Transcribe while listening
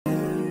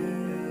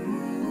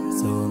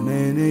So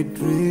many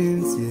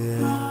dreams,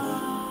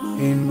 yeah,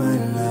 in my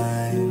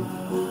life.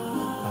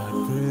 I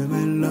dream a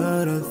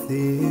lot of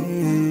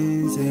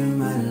things in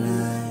my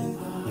life.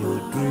 You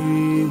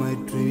dream, I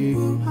dream,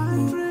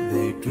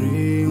 they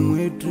dream,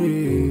 we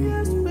dream.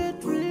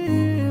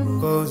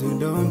 Cause we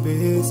don't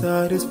be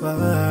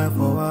satisfied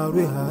for what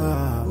we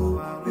have.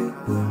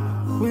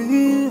 We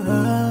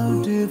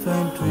have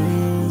different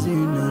dreams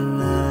in our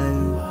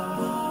life.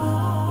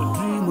 We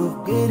dream of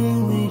getting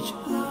rich,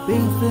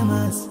 being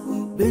famous,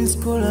 being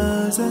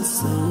scholars and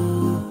so.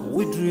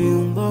 We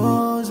dream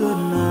those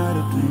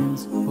ordinary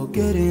dreams,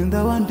 forgetting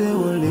that one day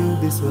we'll leave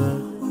this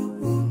world.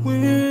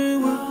 We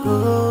will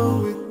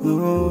go with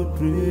no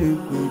dream,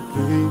 we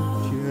dream,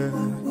 yeah.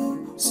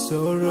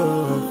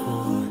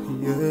 Sorrowful,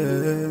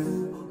 yeah.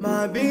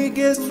 My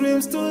biggest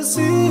dreams to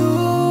see you,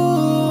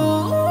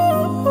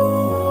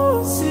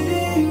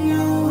 seeing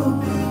you will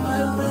be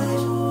my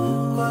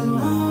pleasure. Cause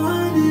no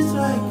one is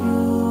like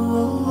you.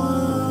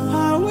 I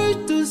wish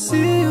to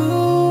see you,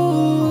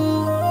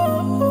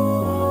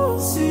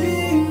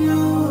 seeing you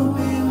will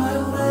be my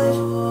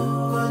pleasure.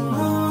 Cause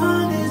no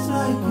one is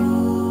like you.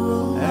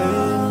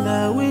 And I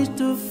wish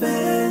to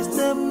face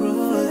the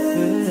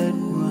prophet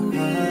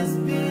Muhammad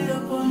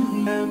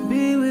and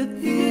be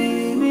with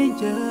him in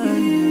Jannah.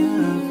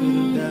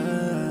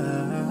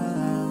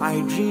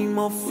 I dream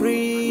of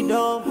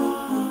freedom,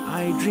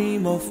 I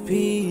dream of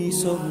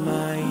peace of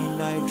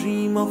mind, I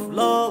dream of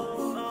love,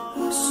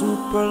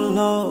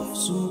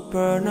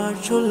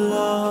 supernatural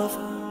love,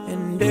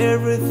 and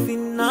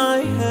everything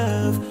I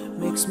have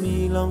makes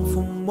me long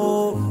for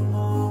more.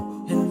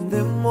 And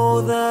the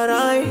more that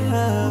I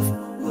have,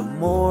 the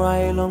more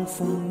I long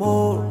for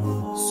more.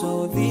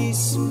 So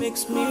this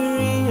makes me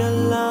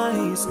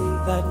realize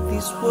that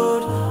this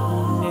world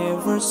will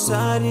never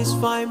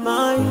satisfy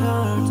my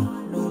heart,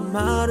 no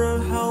matter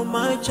how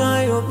much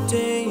I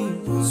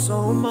obtain.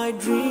 So my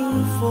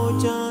dream for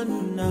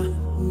Jannah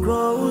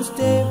grows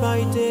day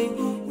by day,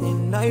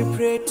 and I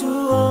pray to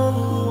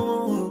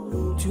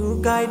Allah to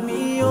guide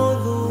me all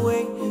the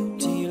way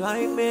till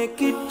I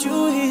make it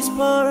to His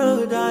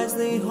paradise,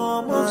 the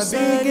home of my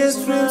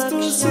biggest dreams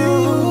to see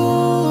you,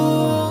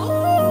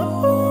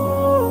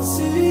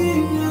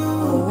 seeing you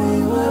will be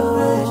my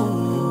pleasure.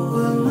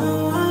 But no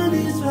one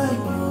is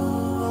like you,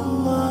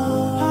 Allah.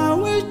 I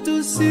wish to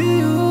see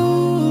you,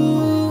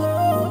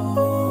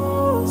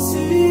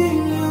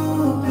 seeing you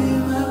will be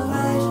my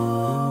pleasure.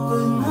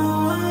 But no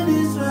one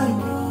is like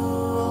you,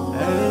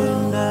 Allah.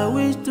 And I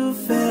wish to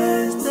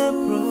face the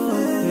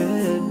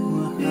prophet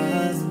Muhammad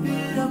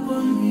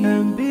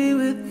and be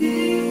with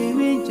him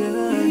in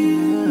Jannah.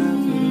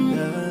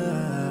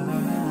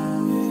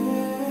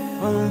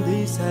 On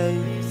this side,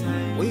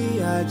 we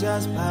are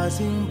just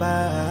passing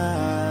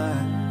by,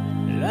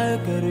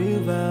 like a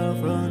river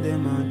from the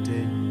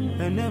mountain,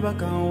 and never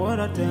can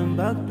water turn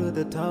back to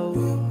the town.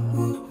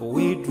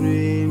 We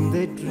dream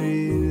the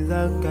dreams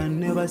that can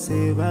never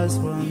save us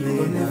from the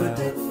We'll never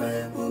take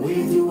fire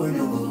with you when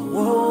you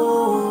go.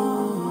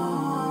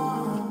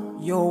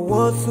 Your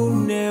worth will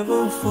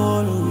never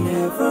follow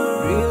you.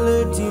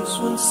 Relatives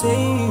won't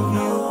save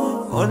you.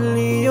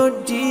 Only your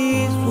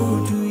deeds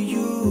will do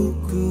you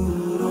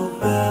good or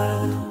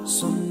bad.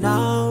 So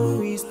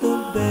now is the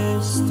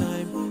best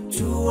time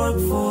to work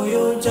for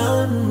your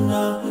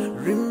Jannah.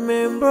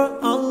 Remember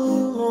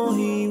Allah,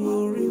 He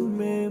will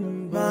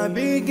remember. My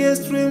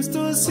biggest dreams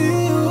to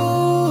see you,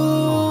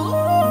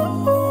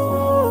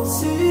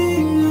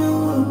 seeing you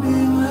will be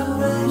my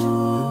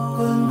pleasure.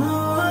 Cause no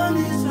one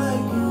is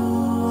like you,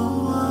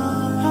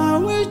 Allah. I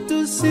wish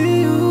to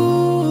see you,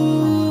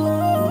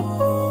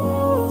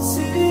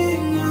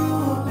 seeing you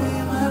will be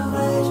my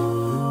pleasure.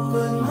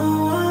 Cause no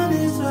one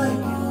is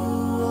like you,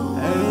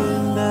 Allah.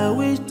 And I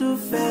wish to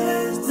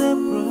face the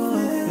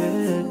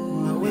prophet.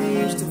 I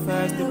wish to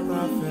face the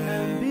prophet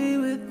and be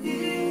with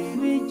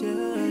him in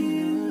Jannah.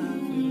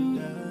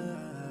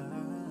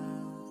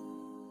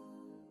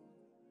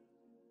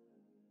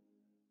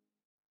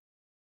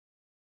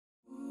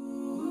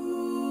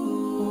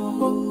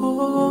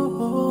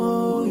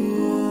 Oh,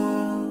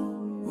 yeah.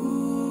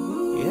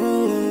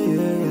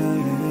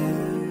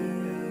 Yeah.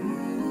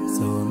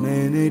 So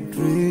many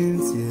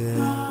dreams,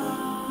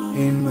 yeah,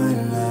 in my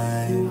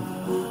life.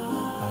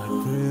 I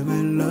dream a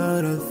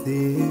lot of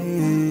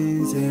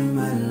things in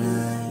my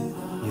life.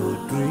 You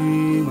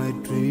dream, I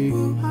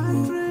dream,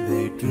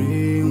 they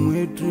dream,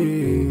 we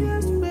dream.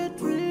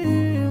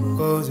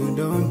 Cause we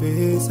don't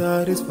be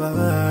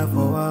satisfied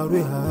for what we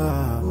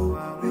have.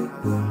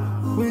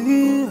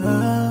 We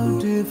have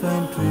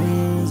different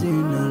dreams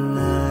in our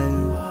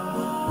life.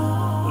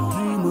 We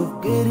dream of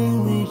getting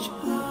rich,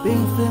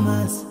 being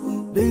famous,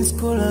 being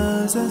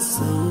scholars and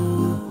so.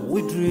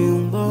 We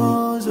dream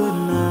those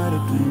ordinary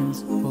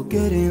dreams,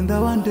 forgetting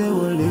that one day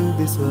we'll leave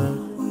this world.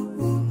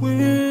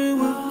 We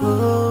will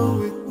go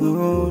with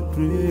no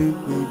dream,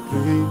 we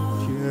dream,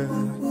 yeah.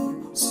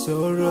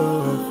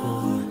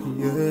 Sorrowful,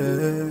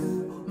 yeah.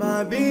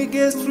 My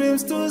biggest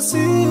dreams to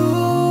see you,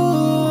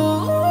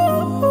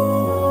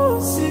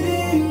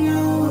 seeing you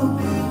will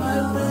be my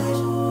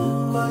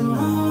pleasure. Cause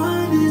no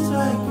one is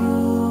like you.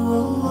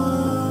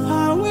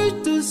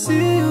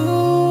 see you.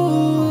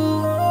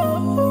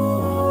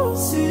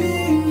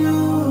 Seeing you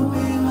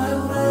be my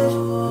flesh,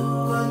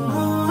 'cause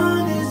no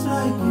one is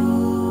like you.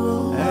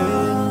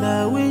 And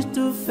I wish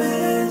to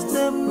face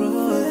the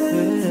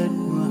prophet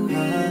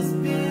Muhammad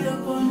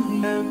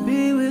and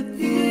be with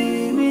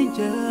him in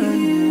Jannah.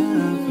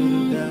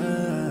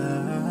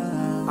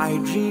 I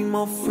dream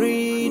of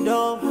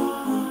freedom,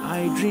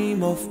 I dream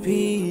of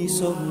peace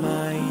of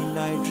mind,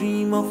 I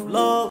dream of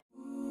love,